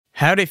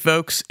Howdy,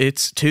 folks.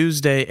 It's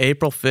Tuesday,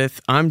 April 5th.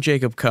 I'm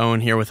Jacob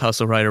Cohen here with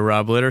Hustle writer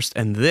Rob Litterst,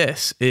 and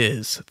this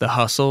is the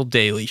Hustle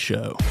Daily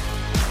Show.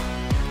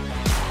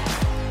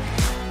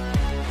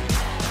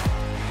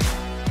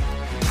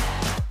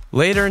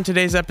 Later in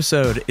today's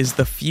episode, is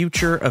the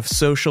future of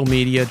social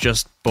media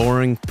just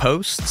boring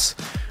posts?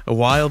 A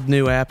wild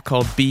new app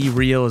called Be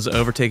Real is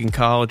overtaking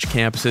college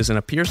campuses and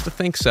appears to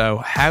think so.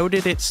 How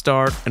did it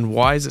start, and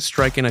why is it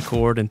striking a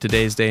chord in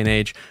today's day and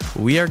age?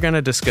 We are going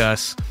to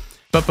discuss.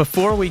 But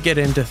before we get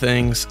into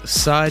things,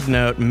 side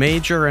note,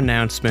 major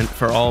announcement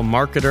for all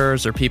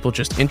marketers or people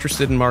just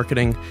interested in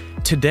marketing.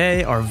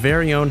 Today, our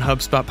very own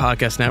HubSpot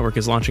Podcast Network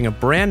is launching a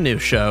brand new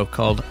show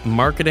called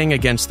Marketing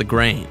Against the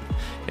Grain.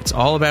 It's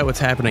all about what's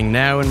happening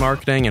now in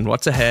marketing and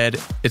what's ahead.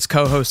 It's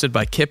co-hosted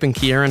by Kip and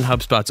Kieran,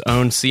 HubSpot's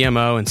own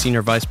CMO and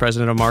Senior Vice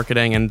President of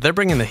Marketing, and they're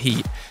bringing the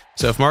heat.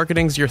 So if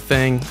marketing's your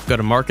thing, go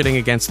to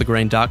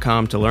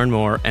marketingagainstthegrain.com to learn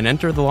more and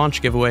enter the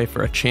launch giveaway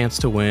for a chance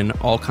to win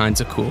all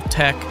kinds of cool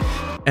tech.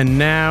 And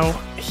now,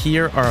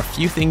 here are a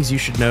few things you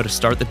should know to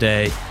start the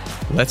day.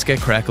 Let's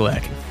get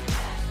crack-a-lacking.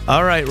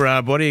 All right,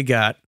 Rob, what do you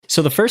got?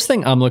 So the first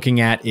thing I'm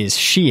looking at is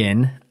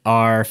Shein,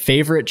 our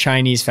favorite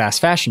Chinese fast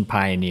fashion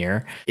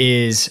pioneer,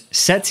 is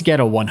set to get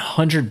a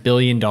 $100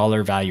 billion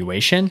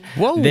valuation.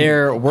 Whoa.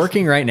 They're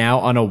working right now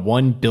on a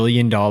 $1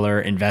 billion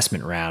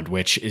investment round,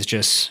 which is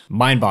just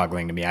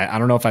mind-boggling to me. I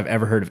don't know if I've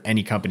ever heard of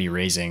any company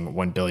raising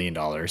 $1 billion.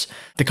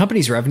 The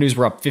company's revenues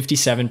were up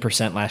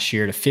 57% last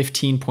year to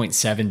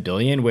 $15.7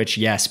 billion, which,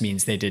 yes,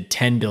 means they did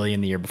 $10 billion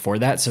the year before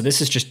that. So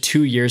this is just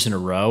 2 years in a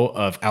row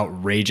of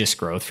outrageous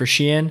growth for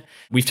Shein.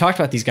 We've talked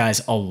about these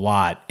guys a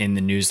lot in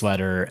the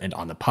newsletter and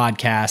on the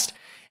podcast.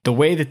 The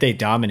way that they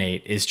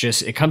dominate is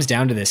just, it comes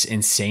down to this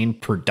insane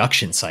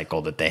production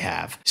cycle that they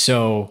have.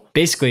 So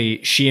basically,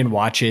 Shein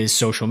watches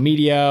social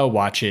media,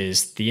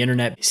 watches the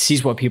internet,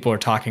 sees what people are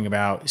talking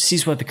about,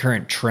 sees what the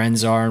current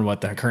trends are and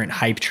what the current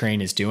hype train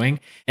is doing.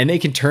 And they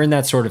can turn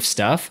that sort of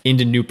stuff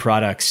into new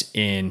products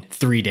in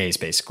 3 days,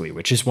 basically,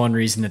 which is one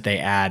reason that they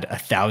add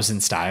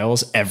 1,000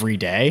 styles every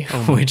day,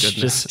 which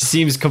just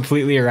seems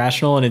completely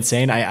irrational and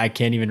insane. I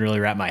can't even really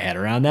wrap my head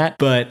around that.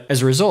 But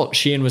as a result,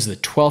 Shein was the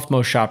 12th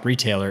most shopped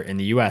retailer in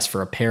the US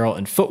for apparel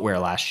and footwear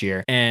last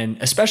year. And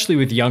especially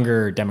with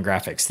younger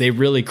demographics, they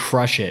really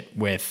crush it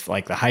with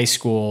like the high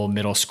school,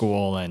 middle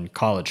school, and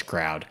college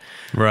crowd.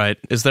 Right.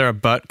 Is there a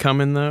but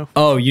coming though?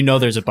 Oh, you know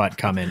there's a but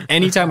coming.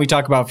 Anytime we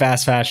talk about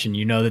fast fashion,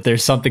 you know that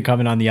there's something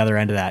coming on the other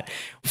end of that.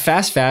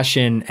 Fast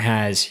fashion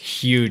has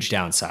huge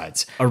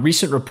downsides. A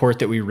recent report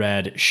that we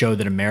read showed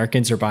that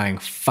Americans are buying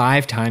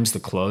 5 times the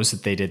clothes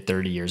that they did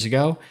 30 years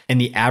ago,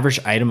 and the average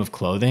item of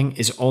clothing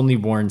is only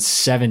worn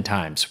 7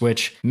 times,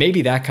 which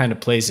maybe that kind of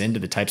plays into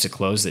the types of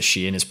clothes that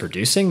Shein is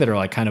producing that are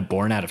like kind of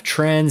born out of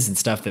trends and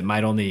stuff that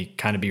might only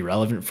kind of be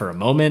relevant for a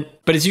moment.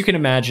 But as you can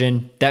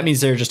imagine, that means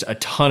there are just a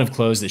ton of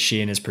clothes that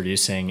Shein is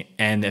producing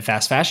and that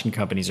fast fashion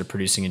companies are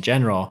producing in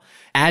general.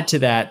 Add to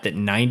that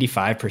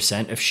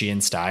 95% of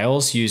Shein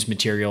styles use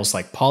materials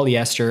like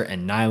polyester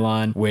and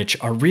nylon, which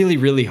are really,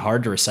 really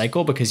hard to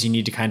recycle because you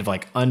need to kind of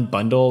like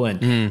unbundle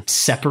and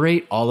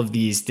separate all of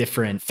these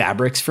different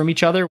fabrics from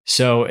each other.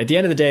 So at the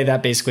end of the day,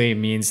 that basically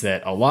means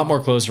that a lot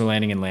more clothes are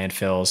landing in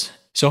landfills.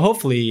 So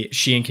hopefully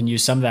Shein can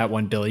use some of that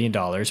 $1 billion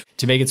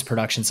to make its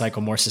production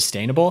cycle more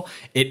sustainable.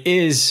 It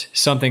is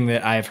something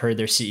that I've heard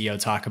their CEO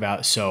talk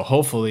about. So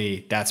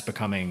hopefully that's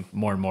becoming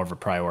more and more of a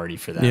priority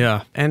for them.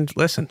 Yeah. And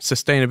listen,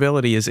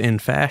 sustainability is in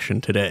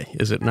fashion today,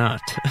 is it not?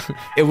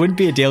 It wouldn't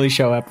be a Daily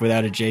Show up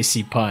without a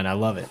JC pun. I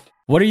love it.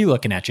 What are you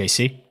looking at,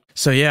 JC?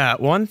 So yeah,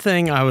 one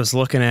thing I was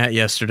looking at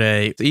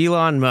yesterday,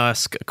 Elon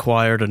Musk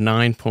acquired a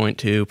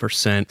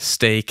 9.2%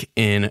 stake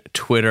in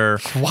Twitter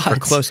for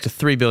close to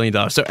 $3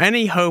 billion. So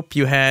any hope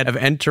you had of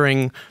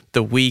entering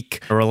the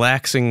week, a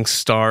relaxing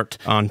start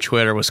on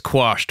Twitter was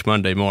quashed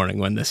Monday morning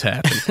when this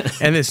happened.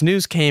 And this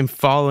news came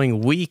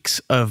following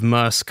weeks of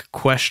Musk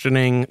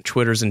questioning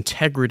Twitter's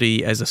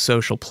integrity as a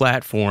social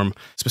platform,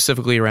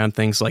 specifically around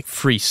things like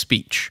free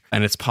speech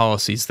and its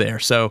policies there.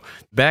 So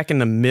back in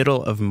the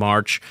middle of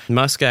March,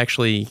 Musk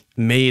actually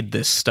made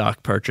this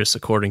stock purchase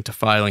according to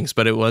filings,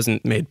 but it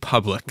wasn't made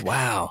public.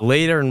 Wow.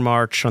 Later in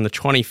March, on the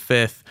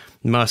 25th,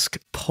 Musk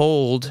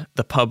polled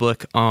the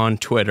public on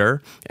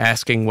Twitter,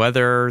 asking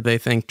whether they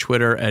think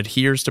Twitter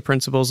adheres to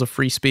principles of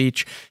free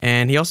speech,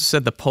 and he also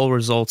said the poll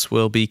results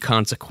will be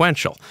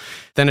consequential.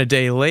 Then a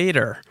day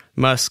later,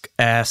 Musk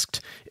asked,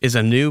 "Is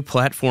a new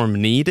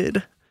platform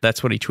needed?"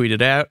 That's what he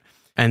tweeted out.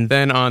 And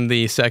then on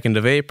the 2nd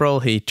of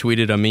April, he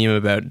tweeted a meme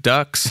about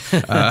ducks,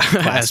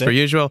 as per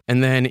usual.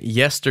 And then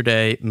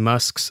yesterday,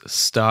 Musk's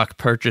stock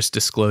purchase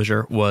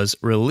disclosure was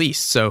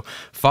released. So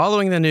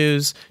following the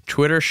news,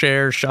 Twitter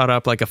shares shot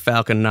up like a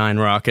Falcon 9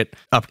 rocket,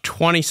 up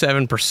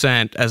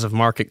 27% as of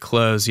market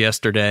close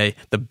yesterday,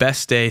 the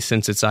best day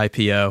since its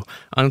IPO.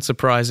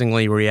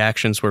 Unsurprisingly,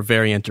 reactions were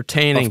very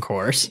entertaining. Of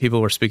course. People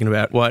were speaking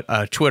about what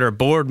a Twitter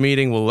board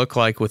meeting will look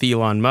like with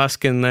Elon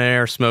Musk in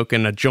there,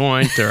 smoking a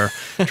joint or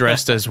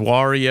dressed as Water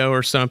Mario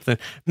or something.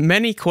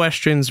 Many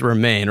questions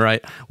remain,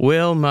 right?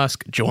 Will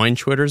Musk join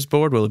Twitter's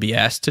board? Will he be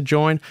asked to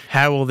join?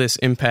 How will this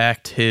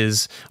impact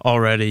his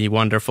already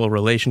wonderful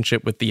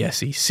relationship with the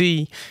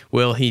SEC?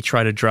 Will he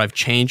try to drive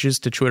changes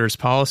to Twitter's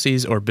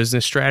policies or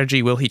business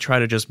strategy? Will he try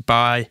to just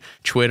buy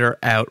Twitter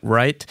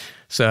outright?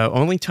 So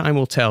only time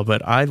will tell,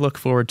 but I look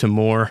forward to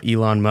more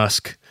Elon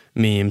Musk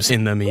memes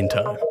in the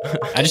meantime.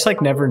 I just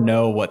never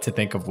know what to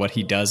think of what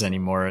he does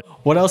anymore.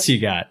 What else you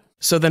got?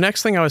 So the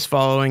next thing I was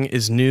following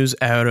is news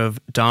out of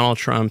Donald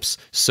Trump's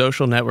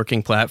social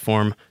networking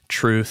platform,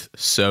 Truth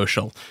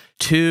Social.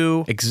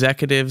 2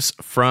 executives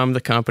from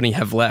the company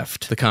have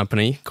left the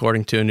company,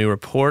 according to a new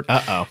report.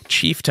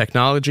 Chief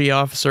Technology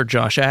Officer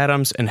Josh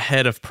Adams and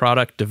Head of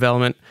Product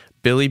Development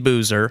Billy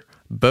Boozer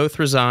both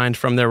resigned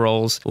from their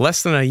roles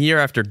less than a year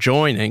after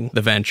joining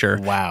the venture.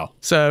 Wow.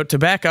 So to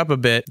back up a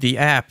bit, the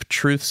app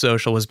Truth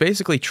Social was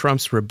basically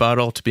Trump's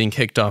rebuttal to being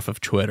kicked off of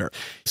Twitter.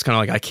 It's kind of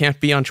like, I can't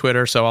be on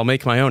Twitter, so I'll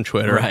make my own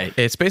Twitter. Right.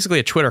 It's basically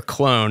a Twitter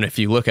clone if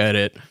you look at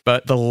it.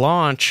 But the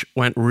launch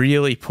went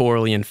really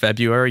poorly in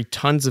February.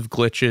 Tons of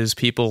glitches,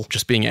 people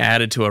just being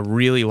added to a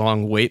really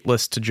long wait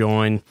list to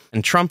join.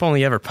 And Trump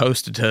only ever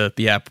posted to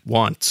the app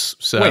once.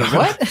 So, wait,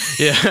 what?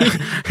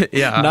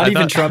 Yeah. Not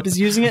even Trump is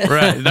using it?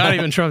 Right. Not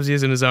even Trump's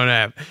using his own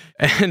app.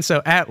 And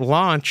so at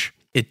launch,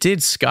 it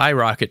did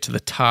skyrocket to the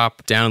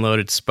top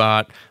downloaded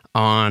spot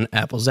on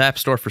Apple's App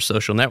Store for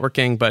social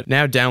networking, but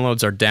now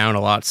downloads are down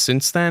a lot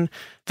since then.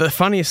 The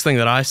funniest thing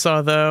that I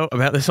saw, though,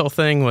 about this whole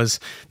thing was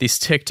these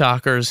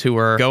TikTokers who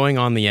were going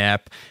on the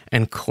app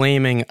and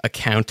claiming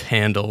account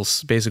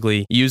handles,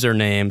 basically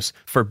usernames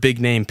for big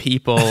name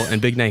people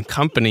and big name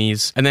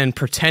companies, and then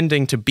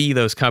pretending to be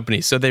those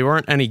companies. So there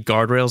weren't any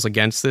guardrails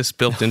against this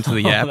built into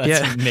the app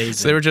yet. Amazing.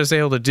 So they were just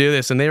able to do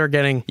this, and they were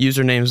getting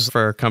usernames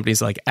for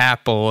companies like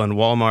Apple and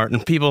Walmart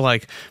and people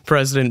like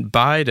President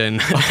Biden,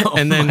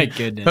 and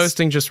then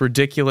posting just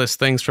ridiculous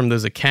things from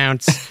those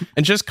accounts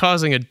and just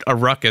causing a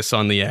ruckus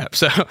on the app.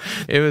 So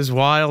it was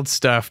wild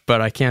stuff,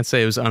 but I can't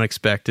say it was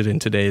unexpected in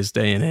today's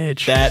day and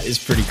age. That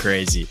is pretty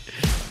crazy.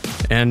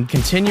 And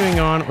continuing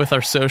on with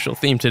our social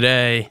theme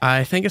today,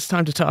 I think it's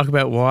time to talk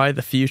about why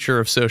the future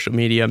of social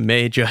media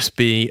may just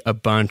be a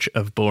bunch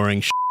of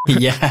boring shit.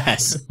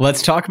 Yes.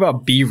 Let's talk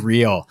about Be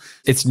Real.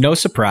 It's no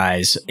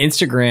surprise.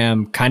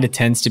 Instagram kind of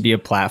tends to be a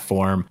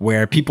platform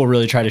where people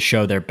really try to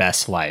show their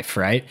best life,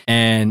 right?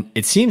 And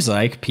it seems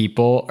like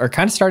people are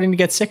kind of starting to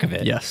get sick of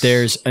it. Yes.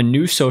 There's a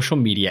new social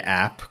media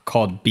app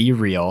called Be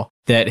Real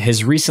that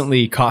has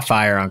recently caught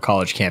fire on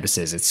college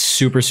campuses. It's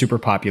super, super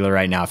popular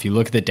right now. If you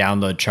look at the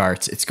download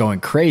charts, it's going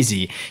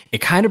crazy. It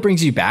kind of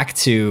brings you back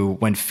to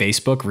when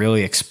Facebook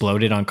really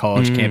exploded on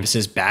college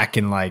campuses back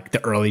in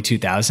the early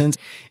 2000s.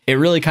 It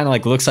really kind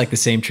of looks like the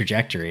same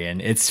trajectory.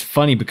 And it's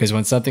funny because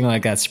when something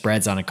like that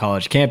spreads on a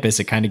college campus,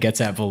 it kind of gets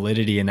that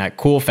validity and that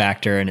cool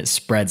factor and it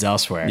spreads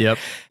elsewhere. Yep.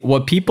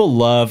 What people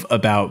love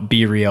about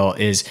Be Real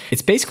is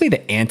it's basically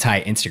the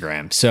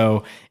anti-Instagram.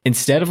 So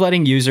instead of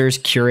letting users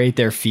curate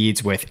their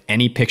feeds with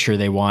any picture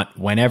they want,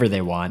 whenever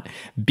they want,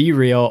 Be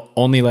Real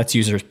only lets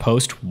users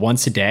post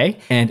once a day,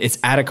 and it's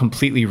at a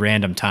completely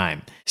random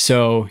time.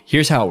 So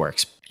here's how it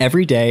works.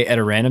 Every day at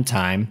a random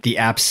time, the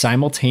app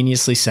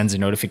simultaneously sends a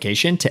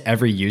notification to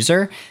every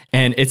user.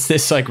 And it's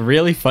this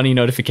really funny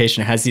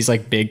notification. It has these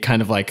big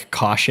kind of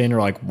caution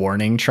or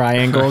warning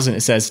triangles. And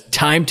it says,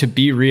 time to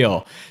be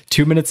real.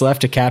 2 minutes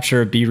left to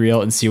capture a Be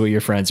Real and see what your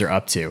friends are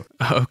up to.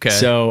 Okay.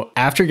 So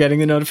after getting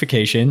the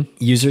notification,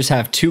 users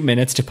have 2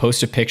 minutes to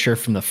post a picture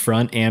from the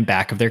front and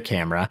back of their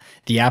camera.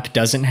 The app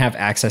doesn't have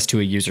access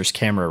to a user's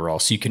camera roll,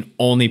 so you can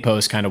only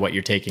post kind of what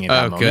you're taking in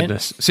that moment. Oh,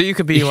 goodness. So you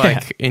could be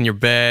in your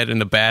bed, in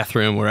the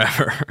bathroom,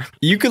 wherever.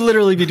 You could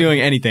literally be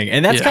doing anything.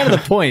 And that's kind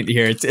of the point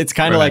here. It's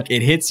kind of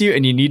it hits you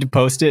and you need to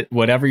post it,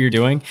 whatever you're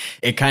doing.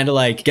 It kind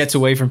of gets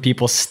away from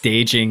people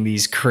staging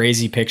these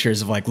crazy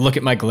pictures of look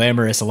at my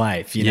glamorous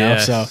life, you know?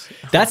 Yes. So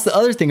that's the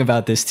other thing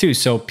about this too.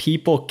 So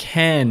people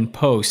can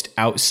post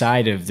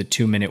outside of the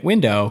 2 minute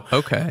window.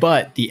 Okay.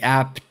 But the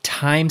app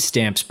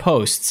timestamps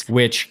posts,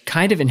 which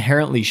kind of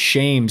inherently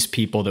shames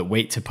people that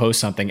wait to post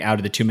something out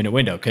of the 2 minute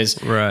window. Because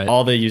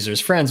all the users'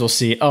 friends will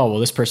see, oh, well,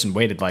 this person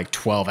waited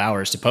 12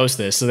 hours to post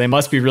this. So they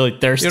must be really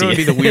thirsty. You don't want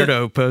to be the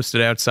weirdo posted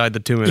outside the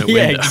 2 minute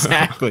window. Yeah,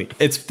 exactly.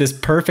 It's this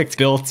perfect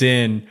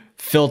built-in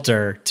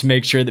filter to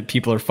make sure that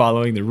people are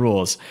following the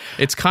rules.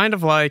 It's kind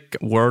of like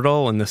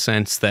Wordle in the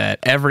sense that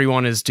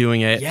everyone is doing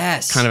it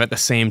kind of at the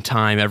same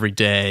time every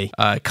day.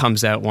 It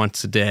comes out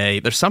once a day.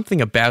 There's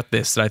something about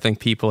this that I think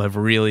people have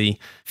really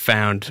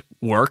found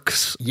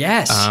works.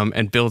 Yes.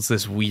 And builds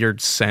this weird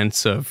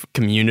sense of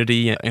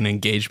community and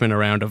engagement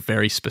around a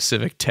very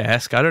specific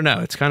task. I don't know.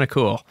 It's kind of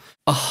cool.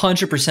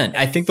 100%.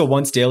 I think the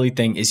once daily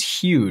thing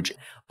is huge.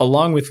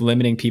 Along with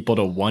limiting people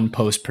to one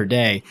post per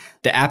day,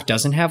 the app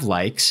doesn't have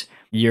likes,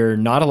 You're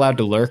not allowed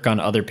to lurk on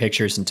other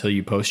pictures until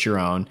you post your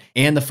own,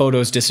 and the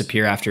photos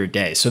disappear after a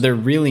day. So they're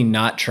really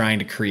not trying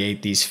to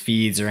create these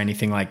feeds or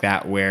anything like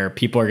that where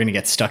people are going to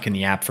get stuck in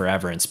the app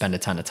forever and spend a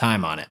ton of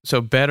time on it.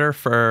 So better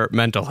for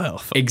mental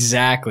health.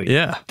 Exactly.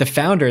 Yeah. The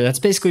founder, that's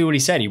basically what he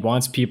said. He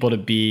wants people to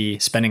be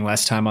spending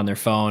less time on their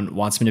phone,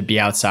 wants them to be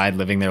outside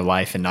living their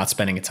life and not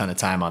spending a ton of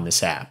time on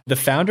this app. The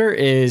founder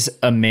is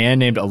a man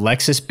named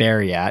Alexis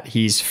Barriat.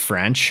 He's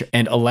French,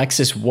 and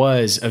Alexis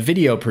was a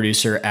video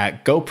producer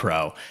at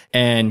GoPro.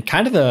 And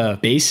kind of the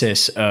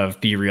basis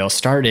of BeReal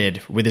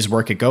started with his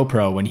work at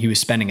GoPro when he was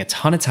spending a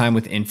ton of time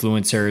with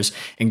influencers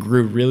and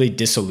grew really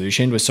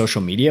disillusioned with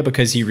social media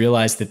because he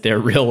realized that their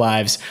real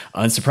lives,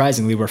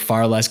 unsurprisingly, were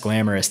far less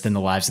glamorous than the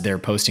lives that they were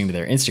posting to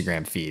their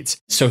Instagram feeds.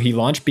 So he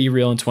launched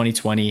BeReal in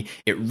 2020.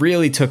 It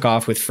really took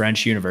off with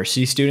French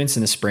university students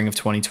in the spring of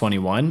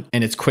 2021,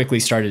 and it's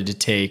quickly started to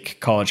take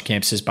college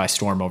campuses by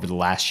storm over the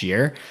last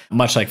year,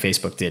 much like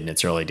Facebook did in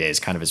its early days,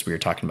 kind of as we were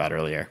talking about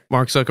earlier.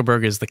 Mark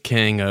Zuckerberg is the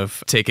king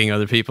of taking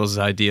other people's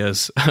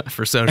ideas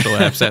for social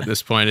apps at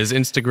this point. Is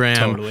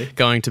Instagram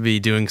going to be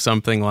doing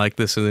something like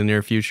this in the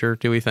near future,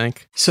 do we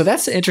think? So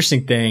that's the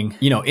interesting thing.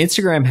 You know,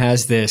 Instagram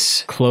has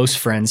this close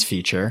friends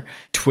feature.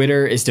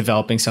 Twitter is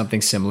developing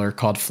something similar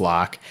called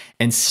Flock.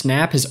 And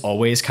Snap has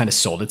always kind of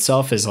sold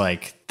itself as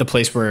like the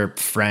place where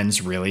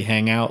friends really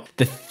hang out.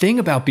 The thing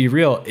about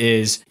BeReal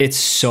is it's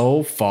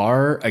so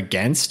far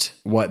against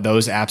what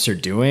those apps are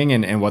doing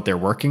and what they're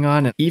working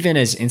on. Even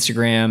as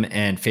Instagram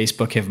and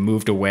Facebook have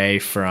moved away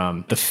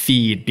from the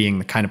feed being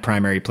the kind of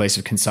primary place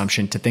of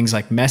consumption to things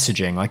like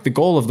messaging, like the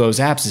goal of those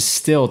apps is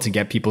still to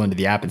get people into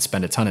the app and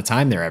spend a ton of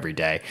time there every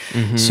day.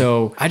 Mm-hmm.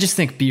 So I just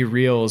think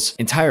BeReal's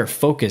entire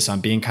focus on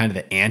being kind of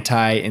the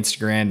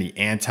anti-Instagram, the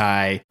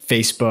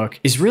anti-Facebook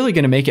is really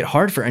going to make it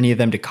hard for any of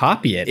them to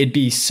copy it. It'd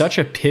be such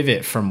a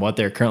pivot from what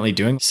they're currently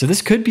doing. So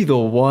this could be the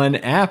one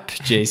app,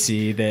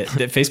 JC, that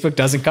Facebook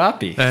doesn't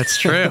copy. That's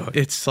true.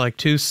 It's like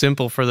too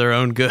simple for their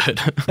own good.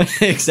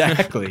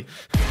 Exactly.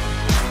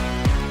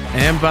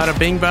 And bada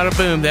bing, bada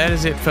boom. That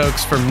is it,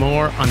 folks. For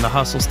more on The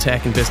Hustle's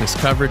tech and business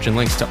coverage and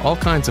links to all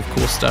kinds of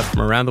cool stuff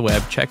from around the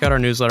web, check out our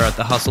newsletter at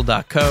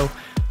thehustle.co.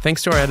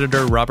 Thanks to our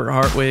editor, Robert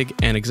Hartwig,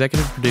 and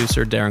executive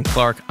producer, Darren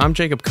Clark. I'm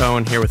Jacob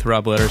Cohen here with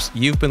Rob Litters.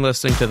 You've been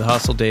listening to The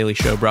Hustle Daily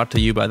Show, brought to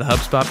you by the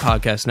HubSpot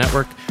Podcast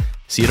Network.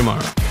 See you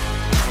tomorrow.